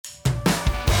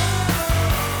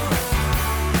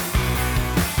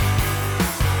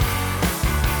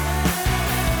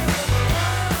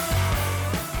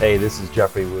Hey, this is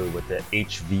Jeffrey Wu with the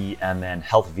HVMN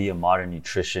Health Via Modern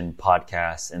Nutrition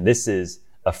podcast, and this is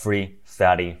a free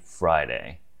Fatty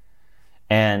Friday.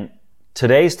 And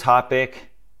today's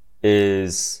topic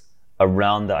is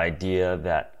around the idea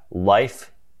that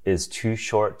life is too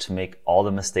short to make all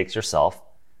the mistakes yourself.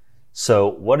 So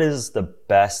what is the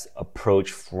best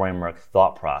approach, framework,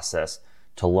 thought process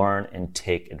to learn and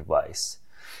take advice?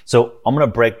 So I'm going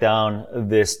to break down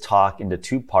this talk into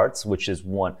two parts, which is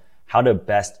one, how to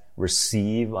best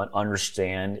receive,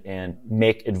 understand, and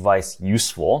make advice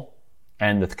useful,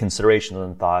 and the considerations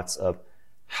and thoughts of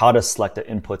how to select the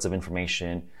inputs of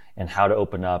information and how to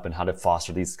open up and how to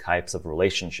foster these types of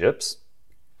relationships.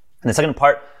 And the second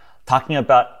part, talking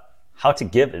about how to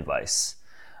give advice.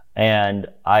 And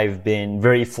I've been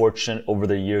very fortunate over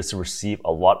the years to receive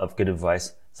a lot of good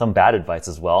advice, some bad advice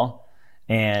as well,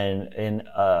 and in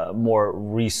a more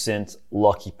recent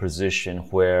lucky position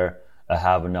where I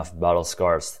have enough battle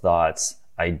scars, thoughts,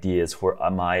 ideas where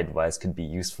my advice could be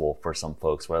useful for some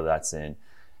folks, whether that's in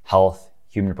health,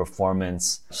 human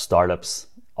performance, startups,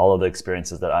 all of the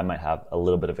experiences that I might have a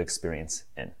little bit of experience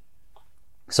in.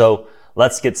 So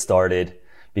let's get started.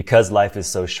 Because life is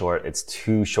so short, it's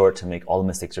too short to make all the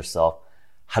mistakes yourself.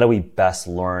 How do we best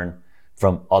learn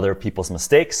from other people's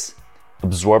mistakes,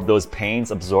 absorb those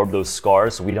pains, absorb those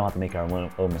scars, so we don't have to make our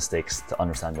own mistakes to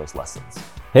understand those lessons?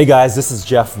 Hey guys, this is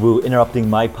Jeff Wu interrupting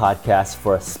my podcast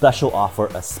for a special offer,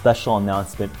 a special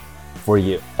announcement for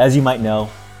you. As you might know,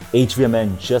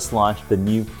 HVMN just launched the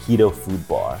new keto food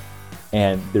bar,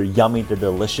 and they're yummy, they're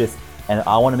delicious, and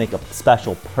I want to make a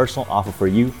special personal offer for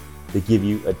you to give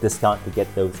you a discount to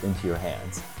get those into your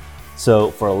hands.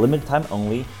 So for a limited time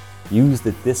only, use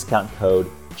the discount code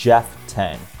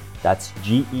JEFF10. That's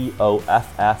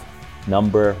GEOFF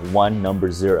number 1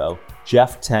 number 0,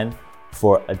 JEFF10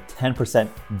 for a 10%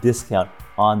 discount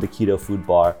on the keto food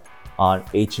bar on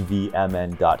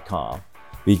hvmn.com.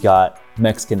 We got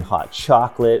Mexican hot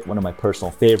chocolate, one of my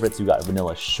personal favorites. We got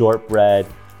vanilla shortbread,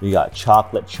 we got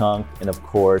chocolate chunk, and of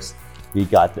course, we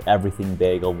got the everything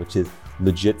bagel, which is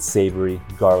legit savory,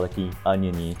 garlicky,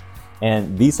 oniony.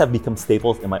 And these have become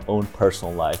staples in my own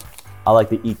personal life. I like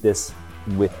to eat this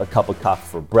with a cup of coffee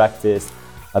for breakfast.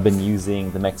 I've been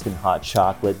using the Mexican hot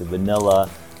chocolate, the vanilla,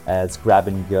 as grab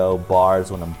and go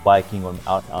bars when I'm biking, when I'm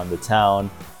out on the town,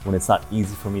 when it's not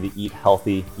easy for me to eat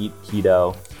healthy, eat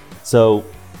keto. So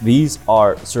these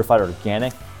are certified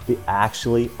organic. They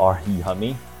actually are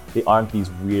yummy. They aren't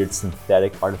these weird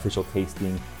synthetic artificial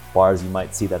tasting bars you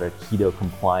might see that are keto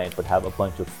compliant but have a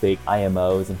bunch of fake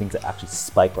IMOs and things that actually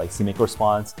spike glycemic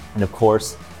response. And of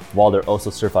course, while they're also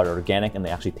certified organic and they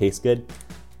actually taste good,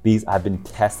 these have been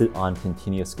tested on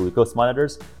continuous glucose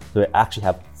monitors, so they actually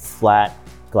have flat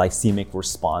glycemic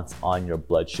response on your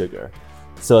blood sugar.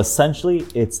 So essentially,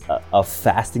 it's a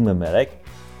fasting mimetic,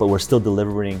 but we're still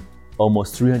delivering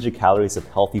almost 300 calories of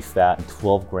healthy fat and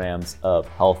 12 grams of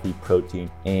healthy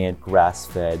protein and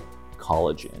grass-fed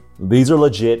collagen. These are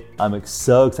legit. I'm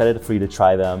so excited for you to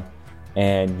try them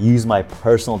and use my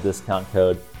personal discount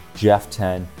code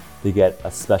JEFF10 to get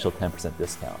a special 10%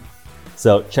 discount.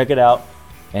 So check it out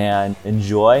and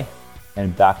enjoy,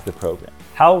 and back to the program.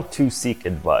 How to seek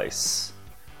advice.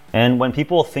 And when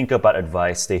people think about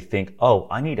advice, they think, oh,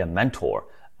 I need a mentor.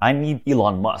 I need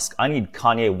Elon Musk. I need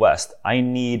Kanye West. I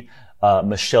need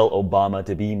Michelle Obama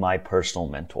to be my personal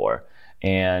mentor.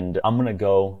 And I'm gonna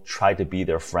go try to be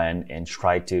their friend and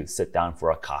try to sit down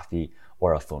for a coffee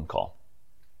or a phone call.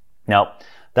 Now,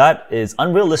 that is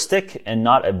unrealistic and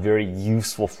not a very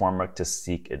useful framework to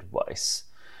seek advice.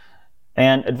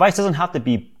 And advice doesn't have to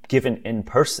be given in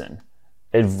person.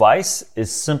 Advice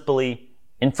is simply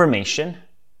information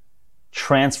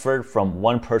transferred from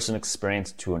one person's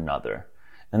experience to another.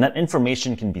 And that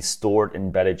information can be stored,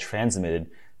 embedded, transmitted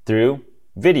through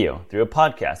video, through a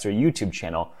podcast, through a YouTube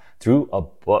channel, through a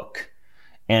book.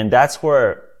 And that's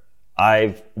where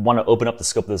I want to open up the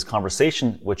scope of this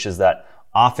conversation, which is that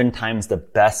oftentimes the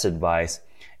best advice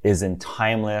is in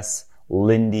timeless,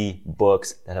 Lindy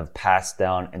books that have passed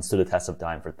down and stood the test of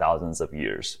time for thousands of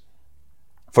years.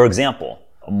 For example,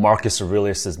 Marcus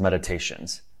Aurelius'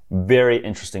 Meditations. Very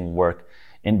interesting work,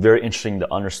 and very interesting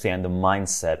to understand the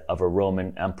mindset of a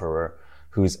Roman emperor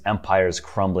whose empire is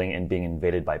crumbling and being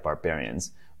invaded by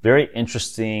barbarians. Very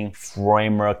interesting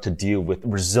framework to deal with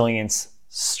resilience,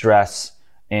 stress,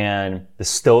 and the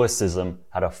stoicism,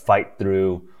 how to fight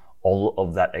through all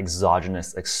of that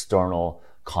exogenous external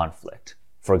conflict,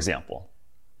 for example.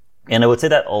 And I would say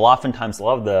that oftentimes a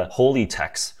lot of the holy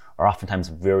texts are oftentimes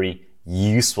very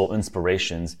useful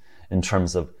inspirations in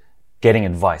terms of getting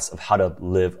advice of how to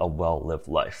live a well-lived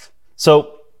life.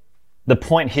 So the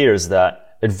point here is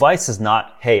that advice is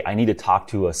not, hey, I need to talk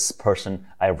to a person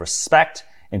I respect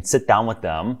and sit down with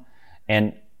them,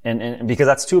 and because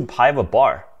that's too high of a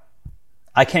bar.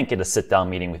 I can't get a sit-down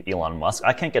meeting with Elon Musk.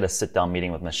 I can't get a sit-down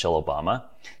meeting with Michelle Obama.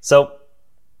 So,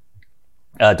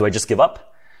 do I just give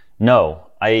up? No,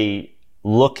 I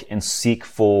look and seek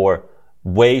for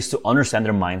ways to understand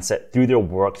their mindset through their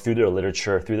work, through their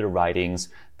literature, through their writings,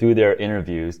 through their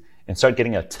interviews, and start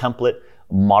getting a template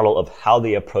model of how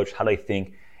they approach, how they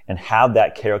think, and have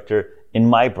that character in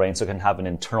my brain so I can have an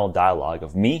internal dialogue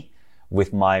of me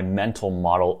with my mental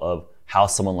model of how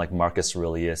someone like Marcus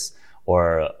Aurelius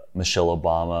or Michelle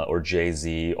Obama or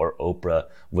Jay-Z or Oprah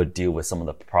would deal with some of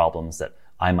the problems that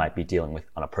I might be dealing with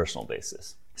on a personal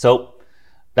basis. So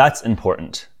that's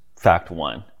important, fact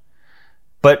one.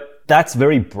 But that's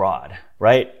very broad,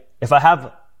 right? If I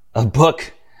have a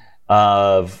book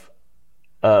of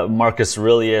Marcus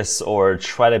Aurelius or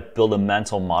try to build a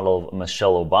mental model of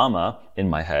Michelle Obama in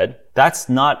my head, that's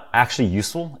not actually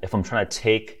useful if I'm trying to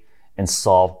take and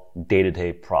solve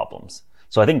day-to-day problems.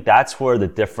 So I think that's where the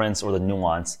difference or the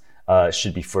nuance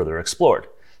should be further explored.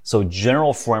 So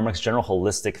general frameworks, general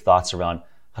holistic thoughts around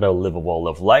how to live a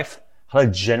well-lived life, how to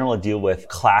generally deal with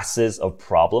classes of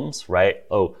problems, right?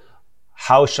 Oh,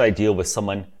 how should I deal with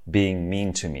someone being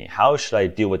mean to me? How should I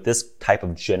deal with this type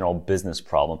of general business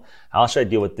problem? How should I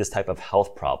deal with this type of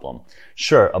health problem?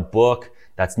 Sure, a book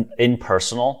that's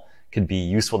impersonal could be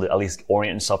useful to at least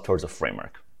orient yourself towards a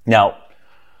framework. Now,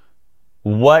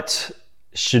 what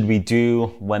should we do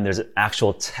when there's an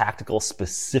actual tactical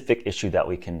specific issue that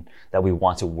we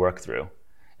want to work through?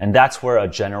 And that's where a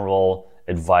general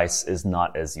advice is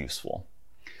not as useful.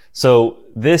 So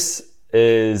this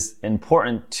is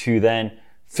important to then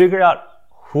figure out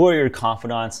who are your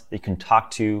confidants that you can talk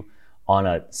to on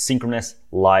a synchronous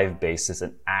live basis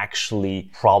and actually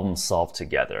problem solve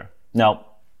together. Now,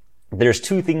 there's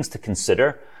two things to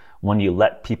consider when you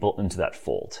let people into that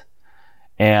fold.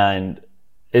 And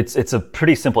it's a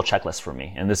pretty simple checklist for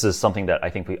me. And this is something that I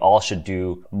think we all should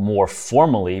do more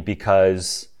formally,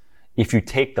 because if you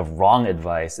take the wrong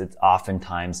advice, it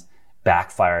oftentimes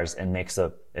backfires and makes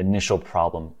the initial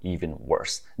problem even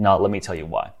worse. Now, let me tell you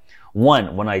why.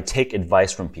 One, when I take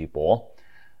advice from people,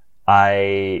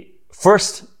 I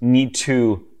first need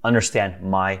to understand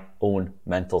my own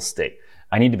mental state.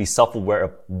 I need to be self-aware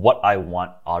of what I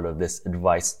want out of this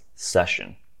advice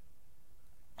session.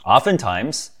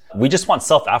 Oftentimes, we just want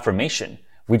self-affirmation.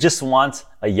 We just want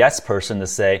a yes person to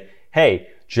say, hey,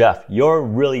 Jeff, you're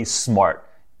really smart.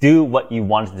 Do what you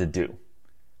wanted to do,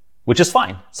 which is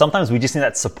fine. Sometimes we just need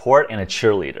that support and a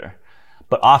cheerleader.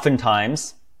 But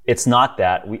oftentimes, it's not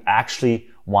that. We actually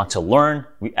want to learn.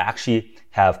 We actually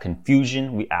have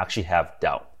confusion. We actually have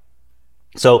doubt.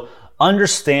 So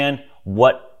understand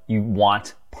what you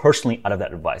want personally out of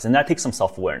that advice. And that takes some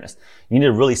self-awareness. You need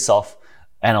to really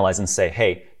self-analyze and say,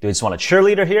 hey, do I just want a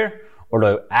cheerleader here? Or do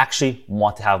I actually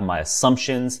want to have my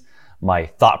assumptions, my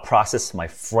thought process, my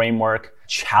framework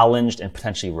challenged and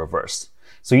potentially reversed?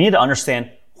 So you need to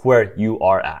understand where you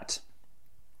are at.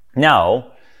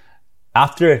 Now,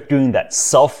 after doing that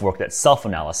self-work, that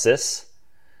self-analysis,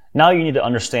 now you need to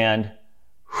understand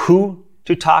who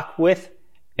to talk with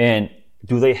and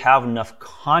do they have enough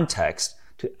context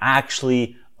to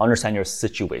actually understand your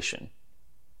situation.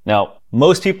 Now,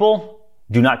 most people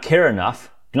do not care enough,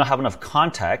 do not have enough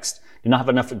context, do not have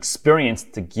enough experience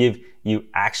to give you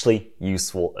actually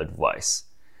useful advice.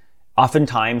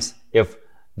 Oftentimes, if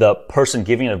the person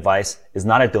giving advice is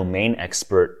not a domain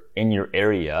expert in your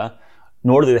area,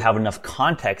 nor do they have enough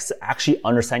context to actually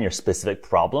understand your specific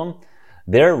problem,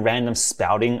 their random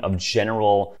spouting of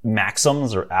general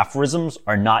maxims or aphorisms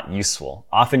are not useful.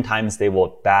 Oftentimes, they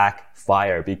will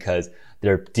backfire because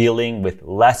they're dealing with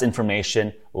less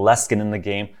information, less skin in the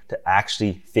game to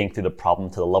actually think through the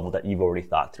problem to the level that you've already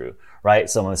thought through, right?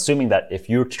 So I'm assuming that if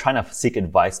you're trying to seek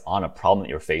advice on a problem that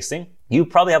you're facing, you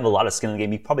probably have a lot of skin in the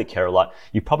game. You probably care a lot.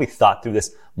 You probably thought through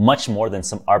this much more than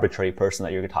some arbitrary person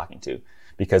that you're talking to.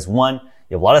 Because one,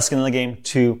 you have a lot of skin in the game.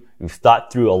 Two, you've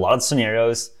thought through a lot of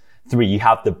scenarios. Three, you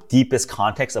have the deepest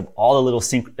context of all the little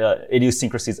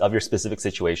idiosyncrasies of your specific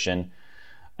situation.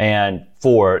 And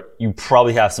four, you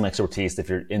probably have some expertise if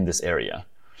you're in this area.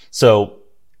 So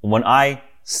when I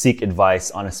seek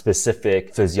advice on a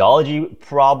specific physiology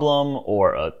problem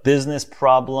or a business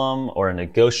problem or a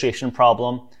negotiation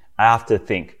problem, I have to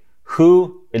think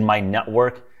who in my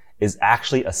network is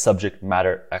actually a subject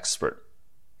matter expert.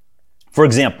 For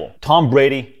example, Tom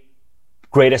Brady,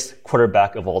 greatest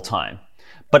quarterback of all time.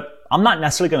 But I'm not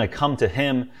necessarily going to come to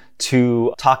him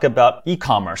to talk about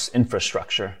e-commerce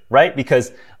infrastructure, right?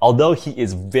 Because although he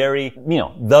is very,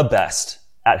 the best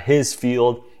at his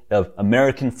field of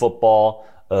American football,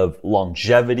 of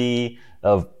longevity,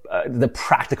 of the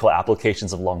practical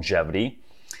applications of longevity.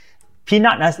 He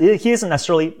isn't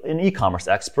necessarily an e-commerce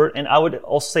expert, and I would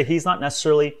also say he's not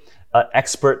necessarily an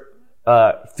expert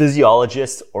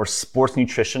physiologist or sports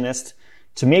nutritionist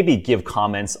to maybe give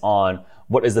comments on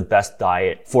what is the best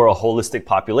diet for a holistic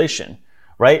population,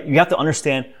 right? You have to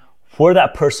understand where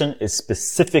that person is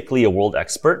specifically a world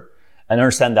expert and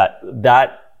understand that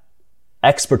that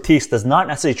expertise does not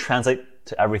necessarily translate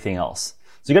to everything else.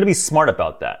 So you got to be smart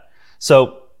about that.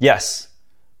 So yes,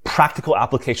 practical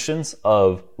applications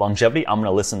of longevity, I'm going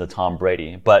to listen to Tom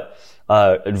Brady, but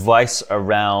advice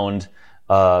around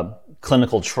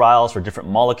clinical trials for different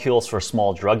molecules for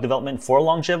small drug development for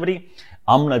longevity,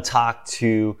 I'm going to talk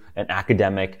to an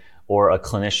academic or a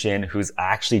clinician who's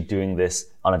actually doing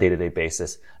this on a day-to-day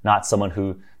basis, not someone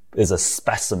who is a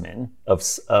specimen of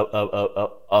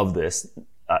this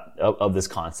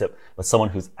concept, but someone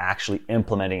who's actually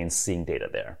implementing and seeing data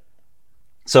there.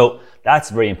 So that's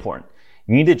very important.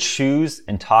 You need to choose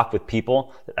and talk with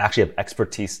people that actually have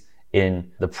expertise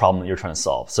in the problem that you're trying to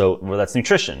solve. So whether that's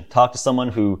nutrition, talk to someone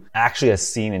who actually has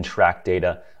seen and tracked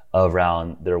data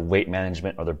around their weight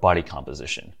management or their body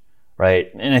composition, right?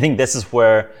 And I think this is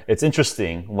where it's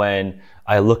interesting when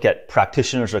I look at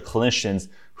practitioners or clinicians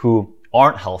who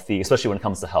aren't healthy, especially when it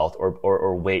comes to health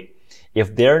or weight.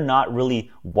 If they're not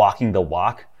really walking the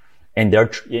walk and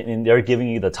they're giving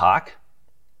you the talk,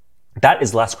 that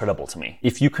is less credible to me.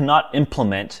 If you cannot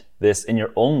implement this in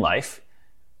your own life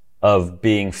of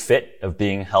being fit, of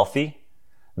being healthy,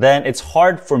 then it's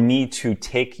hard for me to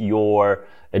take your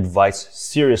advice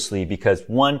seriously because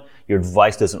one, your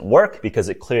advice doesn't work because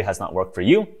it clearly has not worked for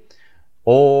you,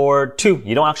 or two,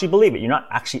 you don't actually believe it. You're not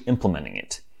actually implementing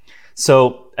it.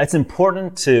 So it's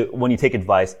important to, when you take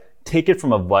advice, take it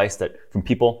from from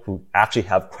people who actually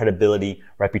have credibility,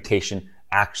 reputation,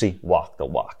 actually walk the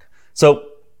walk. So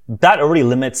that already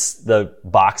limits the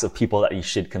box of people that you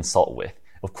should consult with.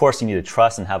 Of course, you need to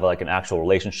trust and have like an actual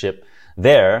relationship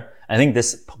there. I think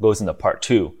this goes into part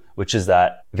two, which is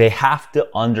that they have to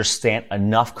understand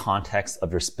enough context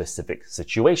of your specific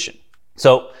situation.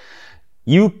 So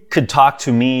you could talk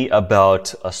to me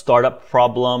about a startup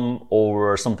problem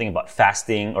or something about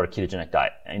fasting or a ketogenic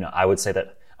diet. I would say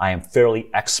that I am fairly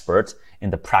expert in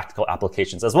the practical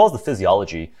applications as well as the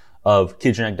physiology of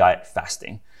ketogenic diet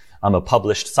fasting. I'm a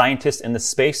published scientist in this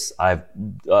space. I've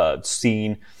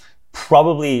seen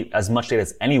probably as much data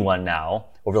as anyone now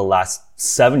over the last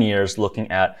 7 years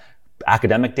looking at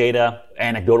academic data,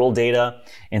 anecdotal data,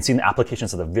 and seeing the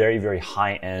applications of the very, very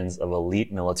high ends of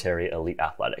elite military, elite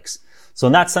athletics. So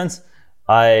in that sense,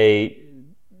 I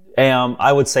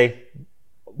would say,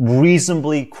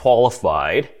 reasonably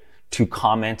qualified to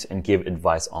comment and give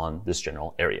advice on this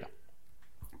general area.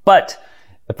 But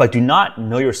if I do not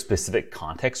know your specific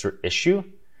context or issue,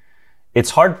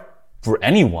 it's hard for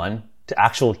anyone to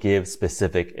actually give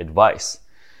specific advice.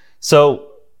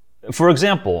 So, for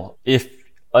example, if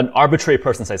an arbitrary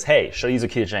person says, hey, should I use a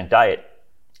ketogenic diet?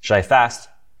 Should I fast?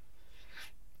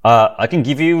 I can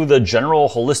give you the general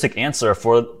holistic answer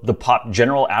for the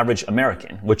general average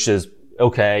American, which is,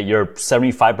 okay,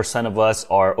 75% of us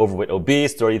are overweight,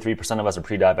 obese, 33% of us are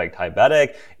pre-diabetic,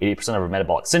 diabetic, 80% of our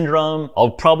metabolic syndrome.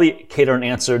 I'll probably cater an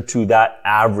answer to that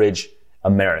average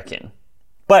American.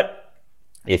 But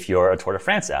if you're a Tour de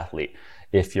France athlete,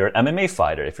 if you're an MMA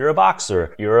fighter, if you're a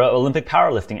boxer, you're an Olympic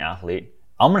powerlifting athlete,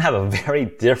 I'm going to have a very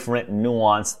different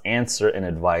nuanced answer and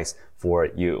advice for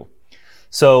you.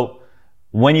 So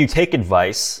when you take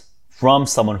advice from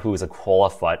someone who is a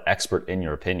qualified expert in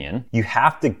your opinion, you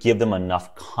have to give them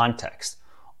enough context,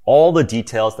 all the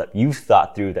details that you've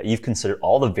thought through, that you've considered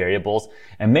all the variables,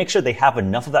 and make sure they have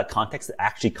enough of that context to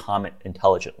actually comment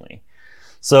intelligently.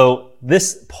 So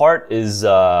this part is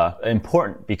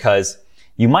important because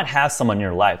you might have someone in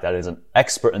your life that is an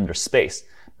expert in their space,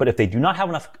 but if they do not have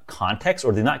enough context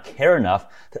or do not care enough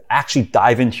to actually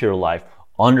dive into your life,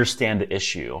 understand the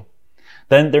issue,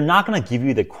 then they're not going to give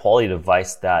you the quality of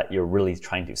advice that you're really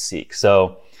trying to seek.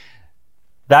 So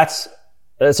that's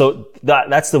the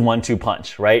 1-2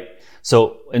 punch, right?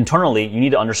 So internally, you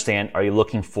need to understand, are you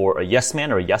looking for a yes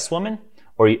man or a yes woman?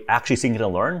 Or are you actually seeking to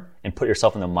learn and put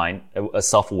yourself in the mind, a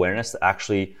self-awareness to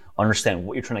actually understand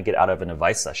what you're trying to get out of an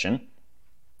advice session?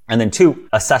 And then 2,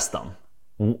 assess them.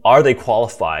 Are they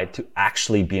qualified to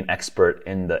actually be an expert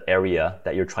in the area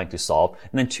that you're trying to solve?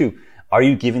 And then 2, are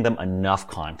you giving them enough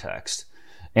context?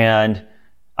 And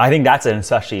I think that's an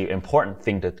especially important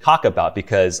thing to talk about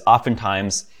because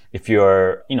oftentimes if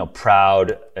you're,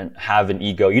 proud and have an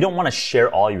ego, you don't want to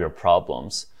share all of your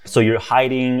problems. So you're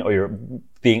hiding or you're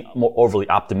being more overly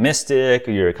optimistic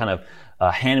or you're kind of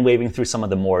hand waving through some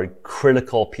of the more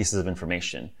critical pieces of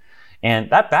information. And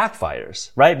that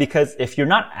backfires, right? Because if you're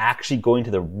not actually going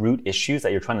to the root issues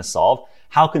that you're trying to solve,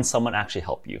 how can someone actually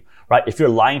help you, right? If you're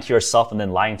lying to yourself and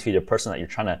then lying to the person that you're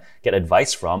trying to get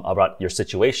advice from about your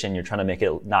situation, you're trying to make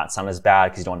it not sound as bad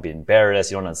because you don't want to be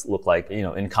embarrassed, you don't want to look like,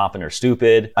 incompetent or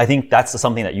stupid. I think that's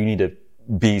something that you need to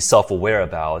be self-aware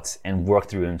about and work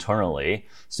through internally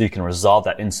so you can resolve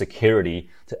that insecurity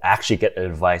to actually get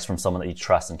advice from someone that you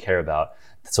trust and care about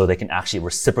so they can actually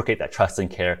reciprocate that trust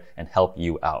and care and help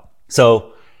you out.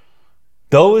 So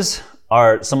those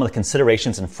are some of the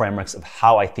considerations and frameworks of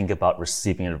how I think about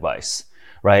receiving advice,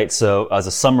 right? So as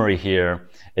a summary here,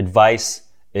 advice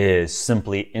is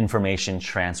simply information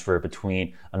transfer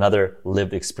between another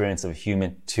lived experience of a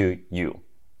human to you.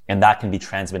 And that can be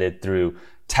transmitted through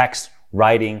text,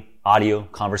 writing, audio,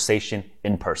 conversation,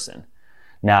 in person.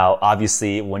 Now,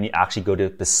 obviously, when you actually go to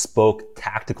bespoke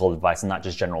tactical advice and not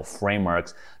just general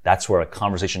frameworks, that's where a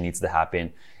conversation needs to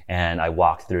happen. And I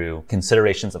walk through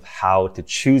considerations of how to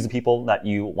choose the people that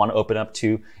you want to open up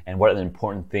to and what are the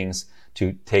important things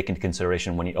to take into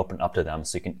consideration when you open up to them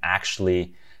so you can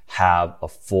actually have a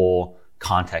full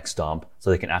context dump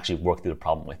so they can actually work through the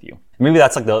problem with you. Maybe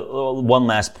that's like the one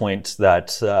last point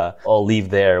that I'll leave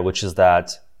there, which is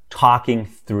that talking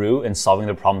through and solving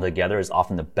the problem together is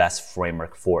often the best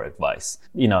framework for advice.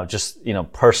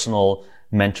 Personal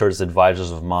mentors, advisors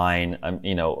of mine,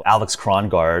 Alex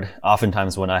Krongard,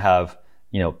 oftentimes when I have,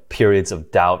 periods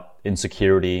of doubt,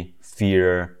 insecurity,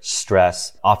 fear,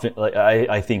 stress, often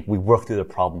I think we work through the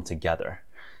problem together.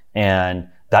 And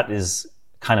that is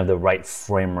kind of the right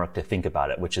framework to think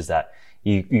about it, which is that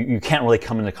you can't really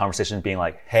come into conversations being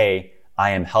like, hey,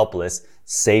 I am helpless,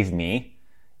 save me.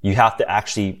 You have to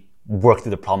actually work through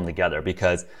the problem together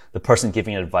because the person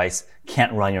giving advice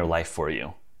can't run your life for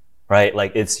you, right?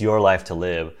 Like it's your life to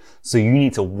live. So you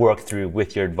need to work through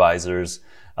with your advisors,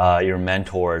 your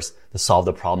mentors to solve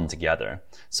the problem together.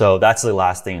 So that's the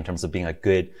last thing in terms of being a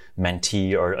good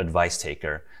mentee or advice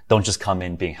taker. Don't just come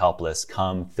in being helpless.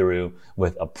 Come through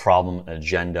with a problem, an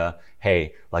agenda.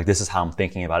 Hey, like this is how I'm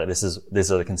thinking about it.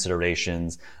 These are the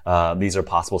considerations. These are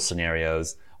possible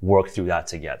scenarios. Work through that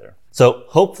together. So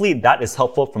hopefully that is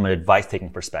helpful from an advice taking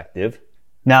perspective.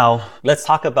 Now let's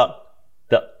talk about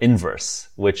the inverse,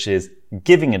 which is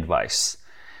giving advice.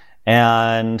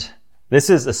 And this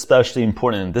is especially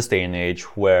important in this day and age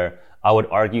where I would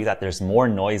argue that there's more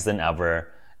noise than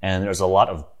ever and there's a lot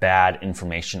of bad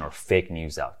information or fake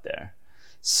news out there.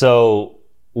 So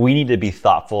we need to be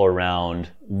thoughtful around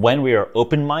when we are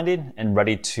open-minded and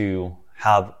ready to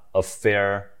have a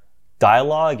fair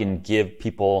dialogue and give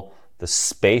people the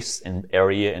space and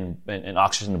area and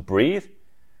oxygen to breathe.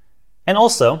 And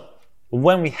also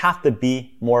when we have to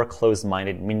be more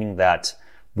closed-minded, meaning that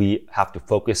we have to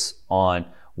focus on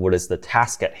what is the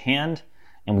task at hand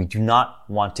and we do not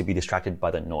want to be distracted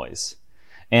by the noise.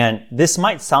 And this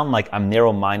might sound like I'm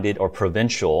narrow-minded or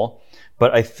provincial,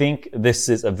 but I think this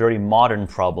is a very modern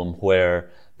problem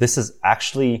where this is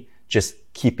actually just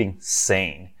keeping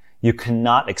sane. You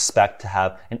cannot expect to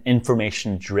have an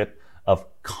information drip of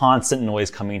constant noise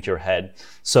coming into your head.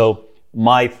 So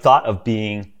my thought of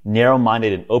being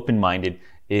narrow-minded and open-minded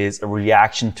is a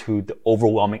reaction to the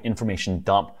overwhelming information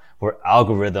dump where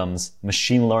algorithms,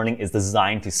 machine learning is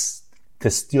designed to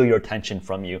steal your attention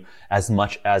from you as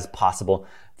much as possible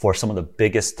for some of the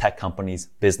biggest tech companies'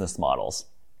 business models.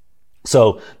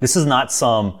 So this is not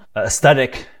some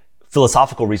aesthetic,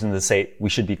 philosophical reason to say we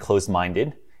should be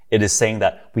closed-minded. It is saying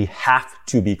that we have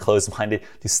to be closed-minded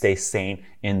to stay sane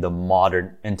in the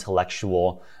modern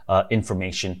intellectual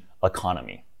information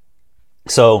economy.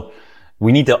 So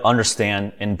we need to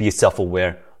understand and be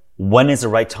self-aware when is the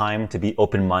right time to be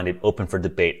open-minded, open for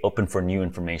debate, open for new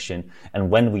information, and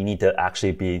when we need to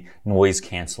actually be noise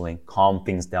canceling, calm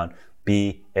things down,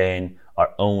 be in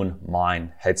our own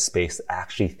mind, headspace,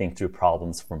 actually think through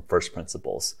problems from first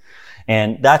principles.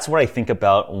 And that's what I think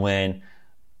about when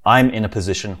I'm in a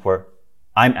position where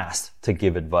I'm asked to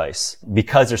give advice.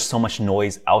 Because there's so much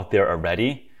noise out there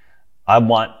already, I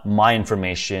want my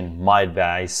information, my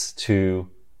advice to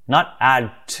not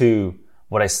add to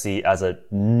what I see as a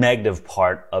negative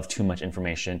part of too much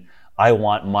information. I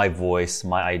want my voice,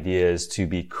 my ideas to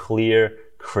be clear,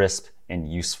 crisp,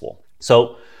 and useful.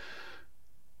 So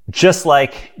just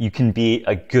like you can be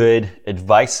a good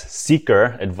advice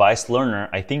seeker, advice learner,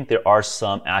 I think there are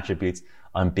some attributes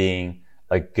on being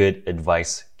a good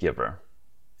advice giver.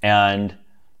 And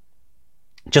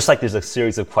just like there's a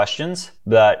series of questions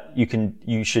that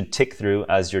you should tick through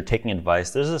as you're taking advice,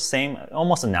 there's the same,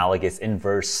 almost analogous,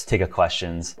 inverse take of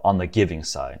questions on the giving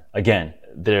side. Again,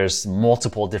 there's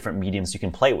multiple different mediums you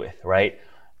can play with, right?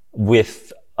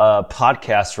 with a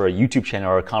podcast or a YouTube channel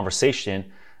or a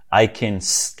conversation, I can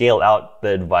scale out the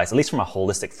advice, at least from a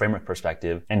holistic framework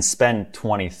perspective, and spend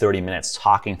 20, 30 minutes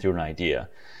talking through an idea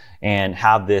and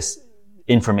have this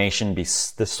information be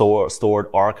stored,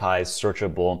 archived,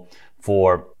 searchable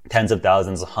for tens of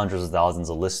thousands, hundreds of thousands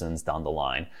of listens down the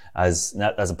line, as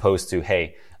opposed to,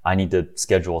 hey, I need to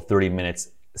schedule 30 minutes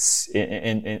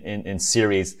in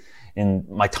series, and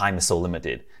my time is so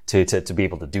limited to be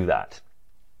able to do that.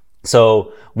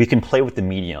 So we can play with the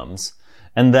mediums.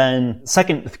 And then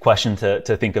second question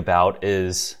to think about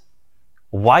is,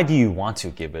 why do you want to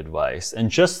give advice? And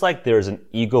just like there's an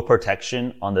ego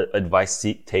protection on the advice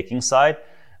taking side,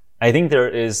 I think there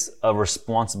is a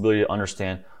responsibility to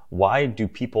understand, why do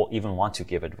people even want to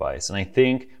give advice? And I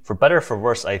think for better or for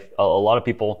worse, a lot of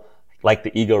people like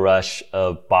the ego rush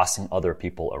of bossing other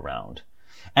people around.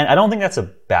 And I don't think that's a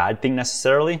bad thing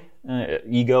necessarily.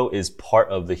 Ego is part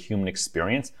of the human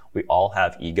experience. We all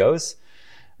have egos.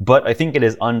 But I think it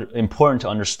is important to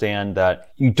understand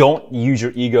that you don't use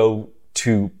your ego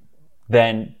to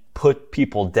then put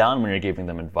people down when you're giving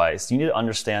them advice. You need to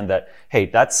understand that,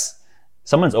 hey,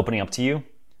 someone's opening up to you.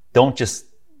 Don't just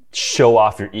show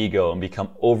off your ego and become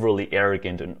overly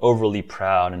arrogant and overly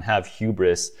proud and have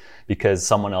hubris because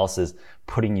someone else is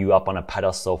putting you up on a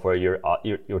pedestal where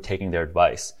you're taking their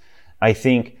advice. I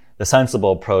think the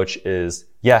sensible approach is,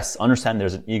 yes, understand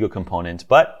there's an ego component,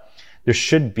 but there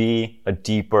should be a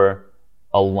deeper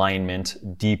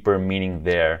alignment, deeper meaning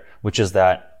there, which is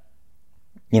that,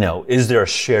 is there a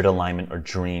shared alignment or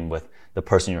dream with the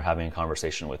person you're having a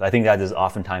conversation with? I think that is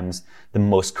oftentimes the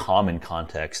most common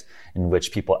context in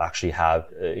which people actually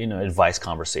have, advice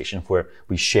conversation where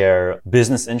we share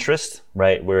business interest,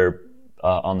 right? We're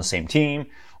on the same team,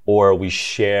 or we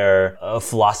share a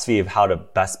philosophy of how to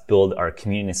best build our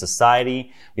community and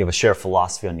society. We have a shared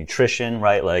philosophy on nutrition,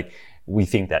 right? Like, we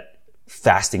think that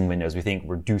fasting windows, we think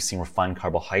reducing refined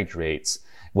carbohydrates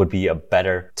would be a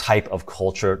better type of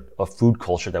culture, of food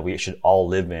culture that we should all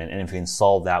live in. And if we can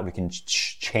solve that, we can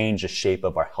change the shape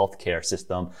of our healthcare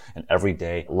system and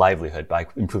everyday livelihood by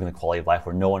improving the quality of life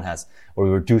where we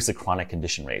reduce the chronic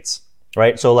condition rates,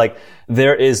 right? So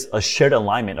there is a shared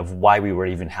alignment of why we were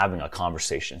even having a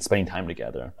conversation, spending time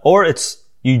together. Or it's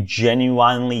you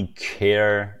genuinely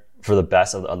care for the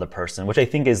best of the other person, which I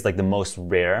think is the most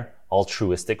rare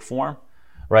altruistic form,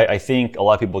 right? I think a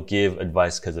lot of people give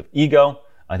advice because of ego.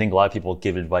 I think a lot of people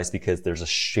give advice because there's a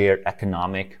shared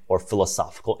economic or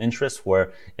philosophical interest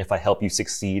where if I help you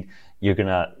succeed, you're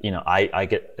gonna, I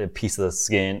get a piece of the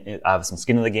skin, I have some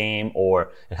skin in the game,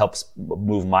 or it helps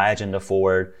move my agenda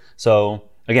forward. So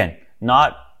again,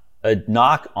 not a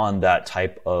knock on that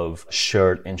type of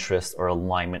shared interest or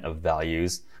alignment of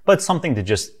values, but something to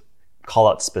just call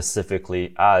out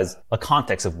specifically as a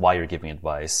context of why you're giving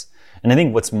advice. And I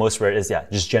think what's most rare is,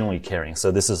 just genuinely caring.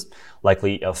 So this is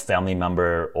likely a family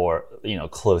member or,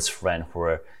 close friend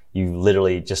where you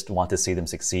literally just want to see them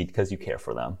succeed because you care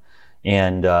for them.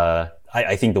 And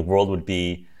I think the world would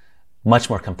be much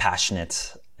more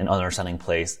compassionate and understanding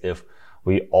place if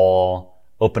we all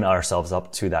open ourselves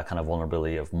up to that kind of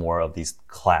vulnerability of more of these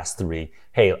class 3.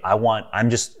 Hey,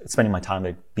 I'm just spending my time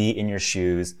to be in your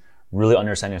shoes, really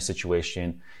understand your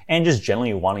situation, and just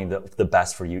generally wanting the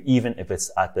best for you, even if it's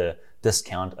at the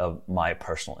discount of my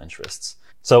personal interests.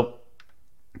 So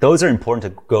those are important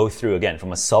to go through, again,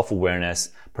 from a self-awareness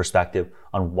perspective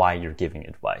on why you're giving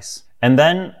advice. And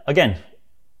then, again,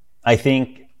 I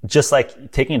think just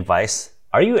like taking advice,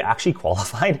 are you actually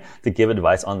qualified to give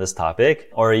advice on this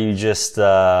topic? Or are you just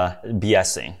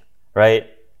BSing, right?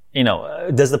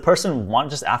 Does the person want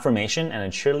just affirmation and a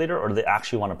cheerleader, or do they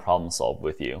actually want to problem solve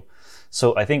with you?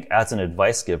 So I think as an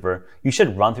advice giver, you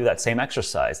should run through that same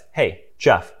exercise. Hey,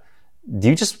 Jeff, do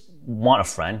you just want a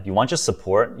friend? You want just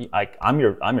support? I'm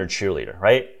your cheerleader,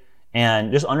 right?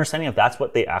 And just understanding if that's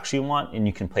what they actually want and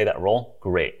you can play that role,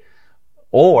 great.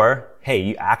 Or, hey,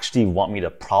 you actually want me to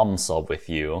problem solve with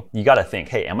you. You got to think,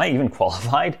 hey, am I even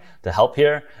qualified to help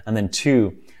here? And then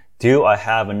 2, do I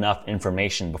have enough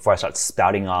information before I start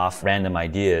spouting off random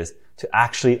ideas to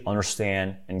actually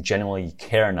understand and genuinely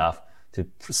care enough to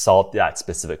solve that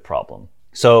specific problem?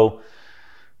 So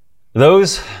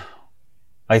those,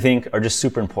 I think, are just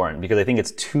super important because I think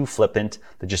it's too flippant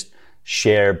to just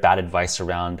share bad advice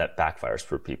around that backfires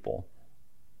for people.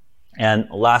 And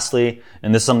lastly,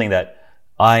 and this is something that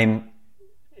I'm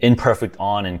imperfect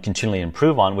on and continually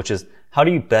improve on, which is how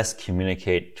do you best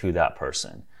communicate to that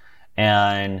person?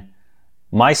 And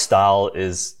my style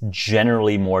is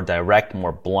generally more direct,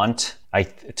 more blunt.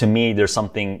 To me, there's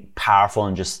something powerful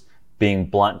in just being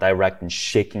blunt, direct, and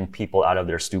shaking people out of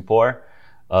their stupor,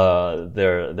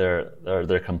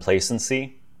 their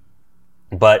complacency.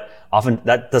 But often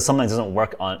that sometimes doesn't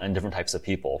work on different types of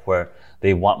people, where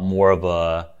they want more of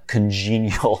a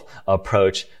congenial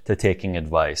approach to taking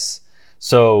advice.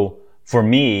 So for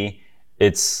me,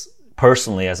 it's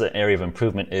personally, as an area of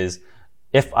improvement, is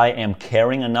if I am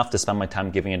caring enough to spend my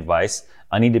time giving advice,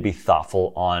 I need to be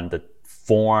thoughtful on the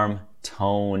form,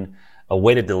 tone, a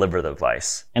way to deliver the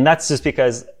advice. And that's just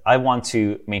because I want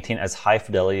to maintain as high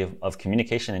fidelity of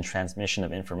communication and transmission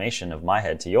of information of my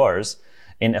head to yours.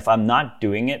 And if I'm not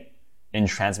doing it and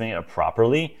transmitting it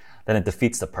properly, then it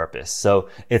defeats the purpose. So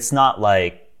it's not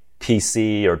like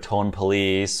PC or tone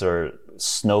police or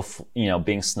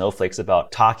being snowflakes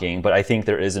about talking, but I think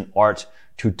there is an art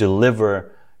to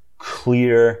deliver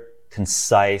clear,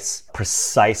 concise,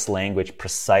 precise language,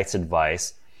 precise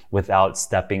advice without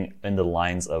stepping in the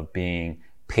lines of being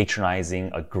patronizing,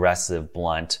 aggressive,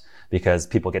 blunt, because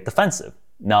people get defensive.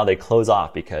 Now they close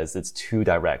off because it's too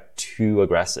direct, too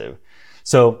aggressive.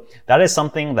 So that is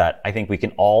something that I think we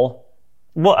can all,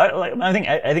 I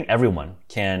think everyone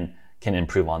can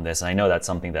improve on this. And I know that's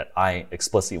something that I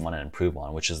explicitly want to improve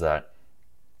on, which is that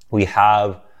we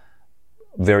have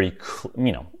very,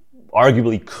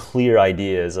 arguably clear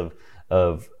ideas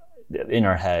of in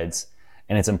our heads.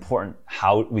 And it's important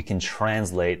how we can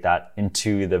translate that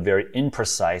into the very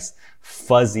imprecise,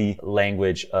 fuzzy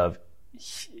language of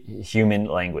human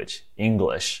language,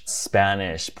 English,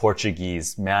 Spanish,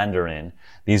 Portuguese, Mandarin.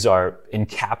 These are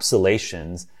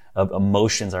encapsulations of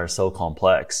emotions that are so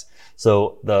complex.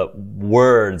 So the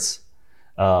words,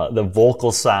 the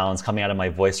vocal sounds coming out of my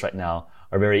voice right now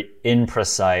are very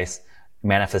imprecise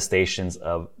manifestations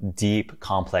of deep,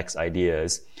 complex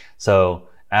ideas. So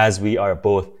as we are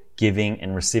both giving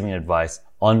and receiving advice,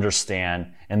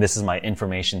 understand, and this is my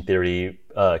information theory,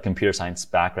 computer science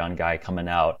background guy coming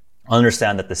out,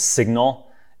 understand that the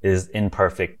signal is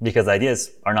imperfect because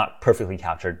ideas are not perfectly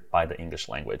captured by the English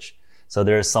language. So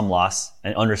there is some loss,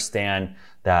 and understand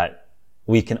that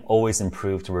we can always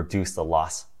improve to reduce the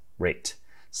loss rate.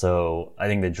 So I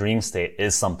think the dream state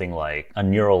is something like a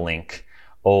neural link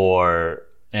or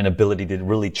an ability to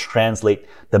really translate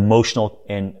the emotional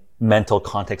and mental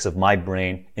context of my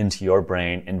brain into your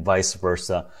brain and vice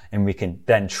versa. And we can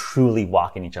then truly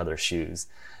walk in each other's shoes.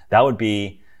 That would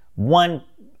be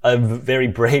a very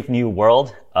brave new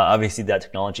world. Obviously that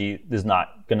technology is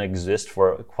not going to exist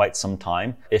for quite some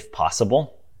time, if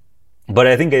possible. But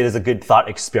I think it is a good thought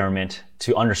experiment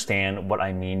to understand what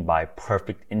I mean by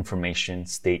perfect information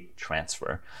state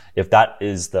transfer. If that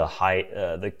is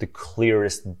the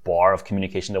clearest bar of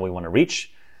communication that we want to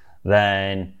reach,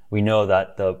 then we know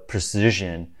that the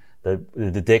precision,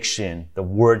 the diction, the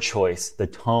word choice, the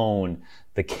tone,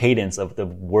 the cadence of the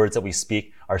words that we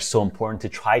speak are so important to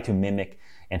try to mimic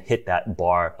and hit that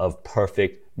bar of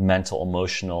perfect mental,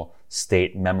 emotional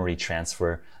state memory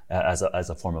transfer as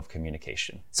a form of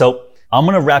communication. So I'm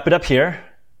going to wrap it up here,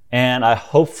 and I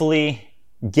hopefully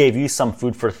gave you some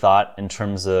food for thought in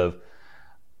terms of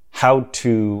how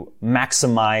to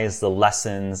maximize the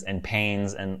lessons and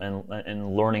pains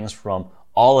and learnings from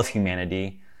all of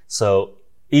humanity. So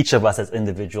each of us as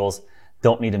individuals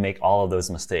don't need to make all of those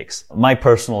mistakes. My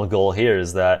personal goal here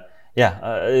is that,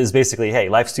 is basically, hey,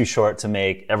 life's too short to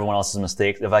make everyone else's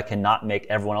mistakes. If I cannot make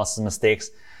everyone else's mistakes,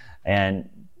 and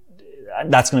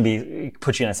that's going to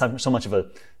put you in so much of a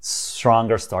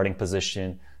stronger starting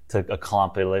position to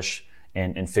accomplish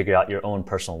and figure out your own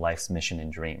personal life's mission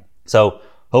and dream. So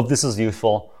hope this is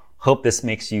useful. Hope this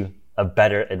makes you a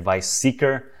better advice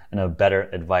seeker and a better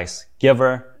advice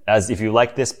giver. As if you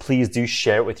like this, please do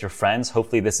share it with your friends.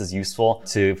 Hopefully this is useful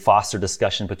to foster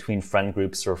discussion between friend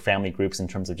groups or family groups in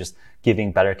terms of just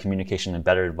giving better communication and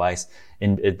better advice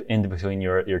in between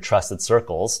your trusted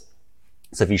circles.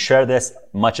 So if you share this,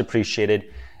 much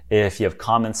appreciated. If you have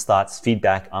comments, thoughts,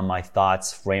 feedback on my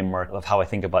thoughts, framework of how I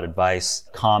think about advice,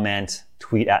 comment,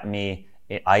 tweet at me,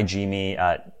 IG me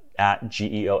at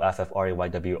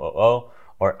GEOFFREYWOO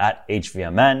or at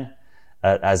HVMN.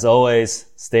 As always,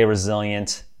 stay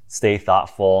resilient, stay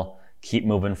thoughtful, keep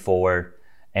moving forward,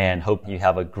 and hope you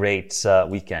have a great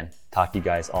weekend. Talk to you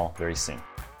guys all very soon.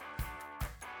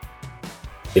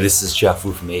 Hey, this is Jeff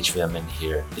Wu from HVMN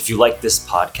here. If you like this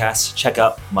podcast, check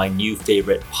out my new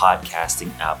favorite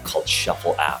podcasting app called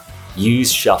Shuffle app. Use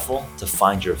Shuffle to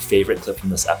find your favorite clip from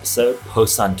this episode,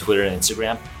 post on Twitter and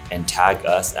Instagram, and tag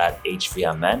us at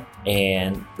HVMN.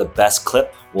 And the best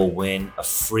clip will win a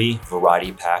free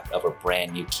variety pack of our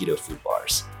brand new keto food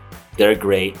bars. They're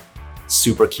great,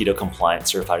 super keto compliant,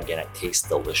 certified organic, taste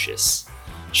delicious.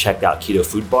 Check out Keto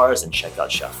Food Bars and check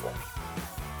out Shuffle.